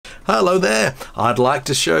Hello there, I'd like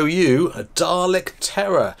to show you a Dalek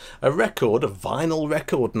Terror, a record, a vinyl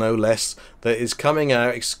record no less, that is coming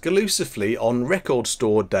out exclusively on Record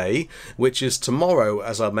Store Day, which is tomorrow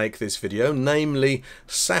as I make this video, namely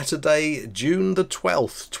Saturday, June the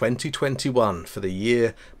 12th, 2021 for the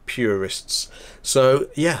year purists. So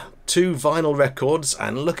yeah, two vinyl records,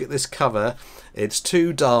 and look at this cover. It's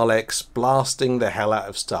two Daleks blasting the hell out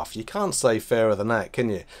of stuff. You can't say fairer than that, can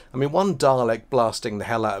you? I mean, one Dalek blasting the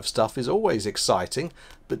hell out of stuff is always exciting,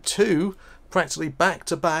 but two practically back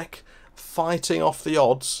to back fighting off the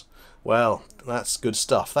odds, well, that's good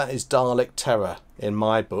stuff. That is Dalek Terror in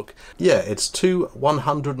my book. Yeah, it's two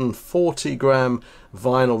 140 gram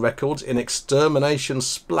vinyl records in extermination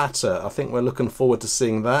splatter. I think we're looking forward to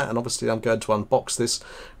seeing that, and obviously I'm going to unbox this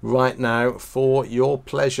right now for your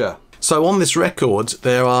pleasure. So on this record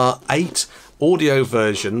there are 8 audio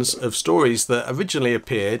versions of stories that originally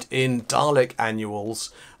appeared in Dalek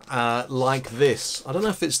annuals like this. I don't know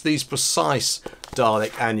if it's these precise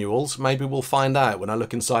Dalek annuals, maybe we'll find out when I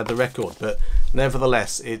look inside the record, but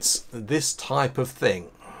nevertheless it's this type of thing.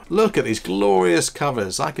 Look at these glorious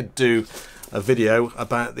covers. I could do a video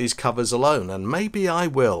about these covers alone, and maybe I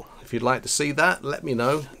will. If you'd like to see that, let me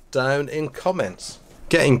know down in comments.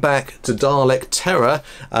 Getting back to Dalek Terror,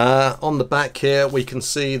 on the back here we can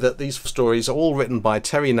see that these stories are all written by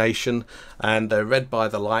Terry Nation, and they're read by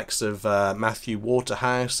the likes of Matthew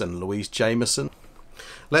Waterhouse and Louise Jameson.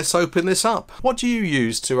 Let's open this up. What do you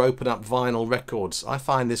use to open up vinyl records? I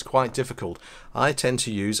find this quite difficult. I tend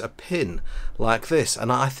to use a pin like this,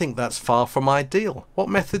 and I think that's far from ideal. What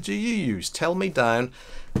method do you use? Tell me down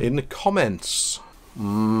in the comments.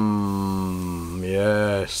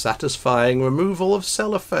 Yeah, satisfying removal of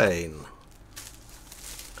cellophane.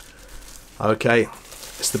 Okay,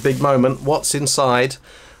 it's the big moment. What's inside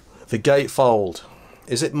the gatefold?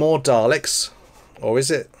 Is it more Daleks, or is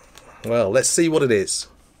it, well, let's see what it is.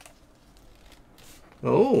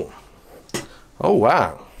 Oh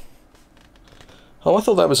wow. Oh, I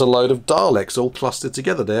thought that was a load of Daleks all clustered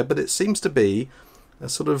together there, but it seems to be a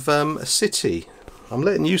sort of a city. I'm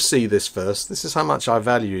letting you see this first. This is how much I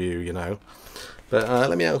value you, you know. But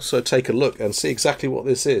let me also take a look and see exactly what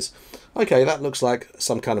this is. Okay, that looks like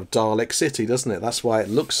some kind of Dalek city, doesn't it? That's why it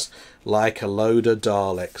looks like a load of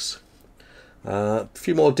Daleks. A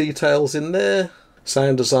few more details in there.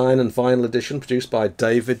 Sound design and vinyl edition produced by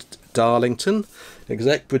David Darlington.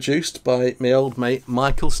 Exec produced by my old mate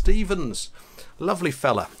Michael Stevens. Lovely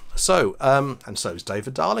fella. So, and so is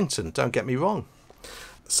David Darlington, don't get me wrong.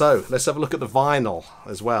 So let's have a look at the vinyl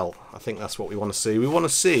as well. I think that's what we want to see. We want to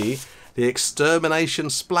see the extermination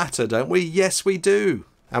splatter, don't we? Yes, we do.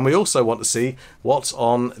 And we also want to see what's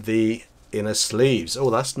on the inner sleeves. Oh,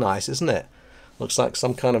 that's nice, isn't it? Looks like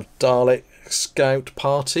some kind of Dalek scout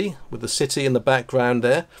party with the city in the background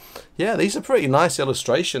there. Yeah, these are pretty nice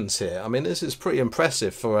illustrations here. I mean, this is pretty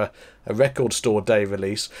impressive for a Record Store Day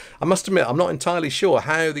release. I must admit, I'm not entirely sure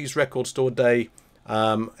how these Record Store Day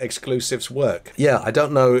exclusives work. Yeah, I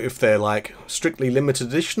don't know if they're like strictly limited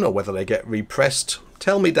edition or whether they get repressed.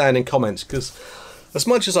 Tell me down in comments, because as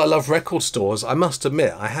much as I love record stores, I must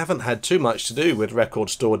admit I haven't had too much to do with Record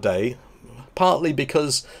Store Day, partly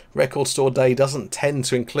because Record Store Day doesn't tend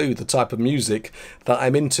to include the type of music that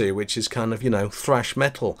I'm into, which is kind of, you know, thrash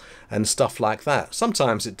metal and stuff like that.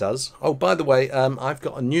 Sometimes it does. Oh, by the way, I've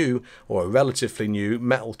got a new, or a relatively new,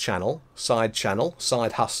 metal channel, side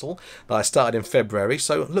hustle, that I started in February.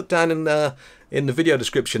 So look down in the video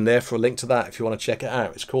description there for a link to that if you want to check it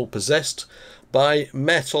out. It's called Possessed by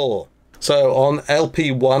Metal. So on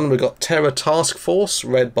LP1 we've got Terror Task Force,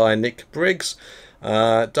 read by Nick Briggs.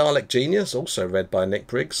 Dalek Genius, also read by Nick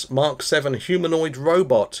Briggs. Mark 7 Humanoid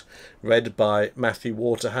Robot, read by Matthew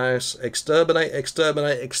Waterhouse. Exterminate,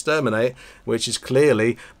 Exterminate, Exterminate, which is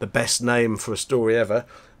clearly the best name for a story ever,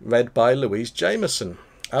 read by Louise Jameson.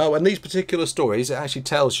 Oh, and these particular stories, it actually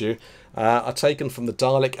tells you, are taken from the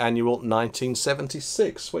Dalek Annual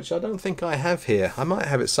 1976, which I don't think I have here. I might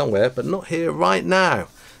have it somewhere, but not here right now.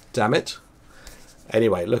 Damn it.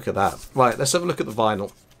 Anyway, look at that. Right, let's have a look at the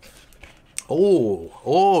vinyl.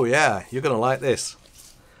 Oh yeah, you're gonna like this.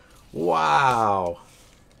 Wow,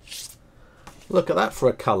 look at that for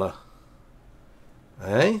a colour,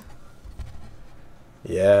 eh?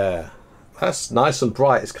 Yeah, that's nice and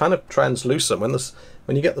bright. It's kind of translucent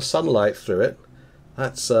when you get the sunlight through it.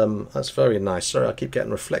 That's very nice. Sorry, I keep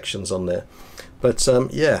getting reflections on there, but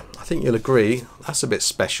yeah, I think you'll agree that's a bit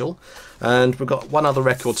special. And we've got one other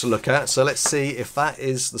record to look at, so let's see if that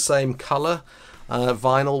is the same colour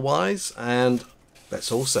vinyl wise, and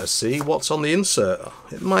let's also see what's on the insert.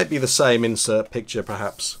 It might be the same insert picture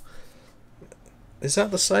perhaps. Is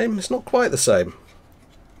that the same? It's not quite the same.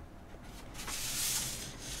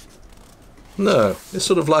 No, it's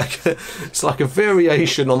sort of like it's like a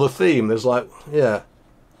variation on the theme. There's like, yeah,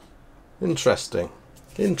 interesting.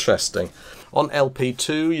 On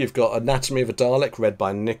LP2, you've got Anatomy of a Dalek, read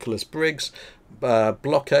by Nicholas Briggs,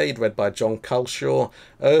 Blockade, read by John Culshaw,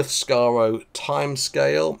 Earth Scarrow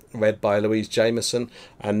Timescale, read by Louise Jameson,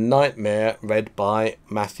 and Nightmare, read by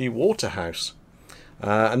Matthew Waterhouse.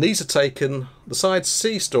 And these are taken, the side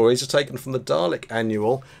C stories are taken from the Dalek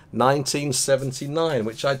Annual 1979,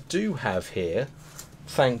 which I do have here,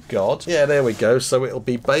 thank God. Yeah, there we go. So it'll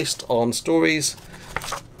be based on stories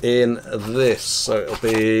in this. So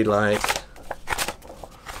it'll be like,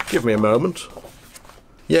 give me a moment.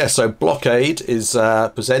 Yeah, so Blockade is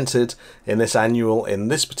presented in this annual in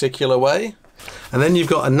this particular way. And then you've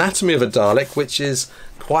got Anatomy of a Dalek, which is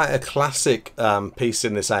quite a classic piece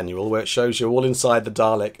in this annual, where it shows you all inside the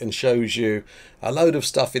Dalek and shows you a load of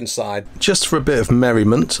stuff inside. Just for a bit of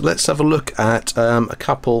merriment, let's have a look at a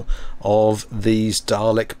couple of these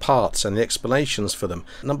Dalek parts and the explanations for them.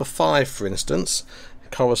 Number 5, for instance,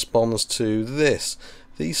 corresponds to this.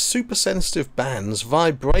 These super-sensitive bands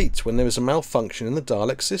vibrate when there is a malfunction in the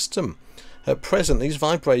Dalek system. At present, these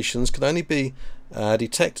vibrations can only be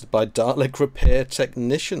detected by Dalek repair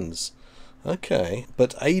technicians. Okay,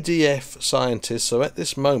 but ADF scientists are at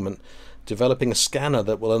this moment developing a scanner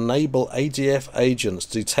that will enable ADF agents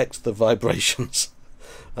to detect the vibrations.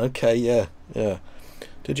 Okay, yeah.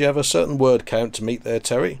 Did you have a certain word count to meet there,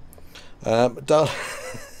 Terry? I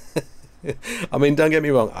mean, don't get me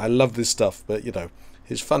wrong, I love this stuff, but you know,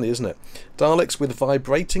 it's funny, isn't it? Daleks with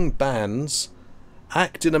vibrating bands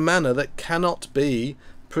act in a manner that cannot be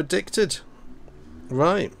predicted.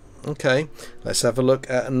 Right, okay, let's have a look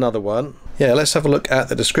at another one. Yeah, let's have a look at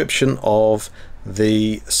the description of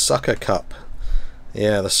the sucker cup.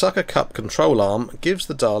 Yeah, the sucker cup control arm gives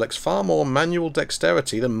the Daleks far more manual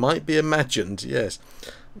dexterity than might be imagined. Yes,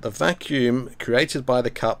 the vacuum created by the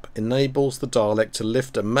cup enables the Dalek to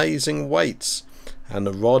lift amazing weights, and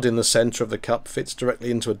the rod in the centre of the cup fits directly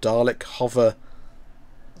into a Dalek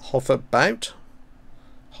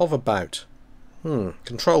hoverbout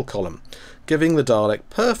control column, giving the Dalek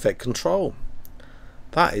perfect control.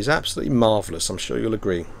 That is absolutely marvellous, I'm sure you'll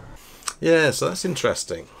agree. Yeah, so that's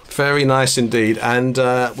interesting. Very nice indeed. And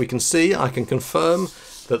we can see, I can confirm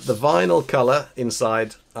that the vinyl colour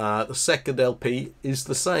inside the second LP is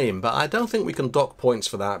the same, but I don't think we can dock points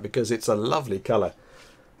for that because it's a lovely colour.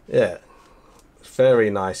 Yeah, very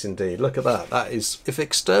nice indeed. Look at that. That is, if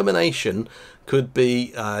extermination could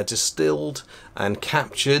be distilled and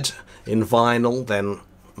captured in vinyl, then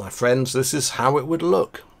my friends, this is how it would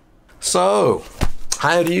look. So,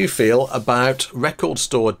 how do you feel about Record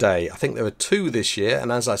Store Day? I think there are 2 this year,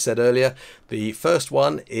 and as I said earlier, the first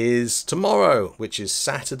one is tomorrow, which is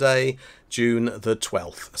Saturday, June the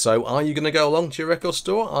 12th. So are you going to go along to your record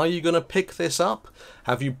store? Are you going to pick this up?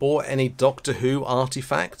 Have you bought any Doctor Who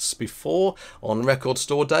artifacts before on Record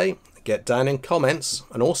Store Day? Get down in comments,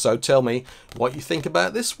 and also tell me what you think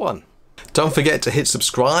about this one. Don't forget to hit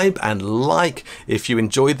subscribe and like if you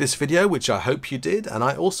enjoyed this video, which I hope you did, and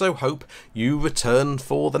I also hope you return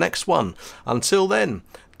for the next one. Until then,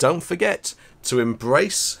 don't forget to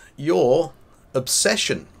embrace your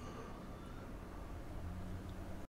obsession.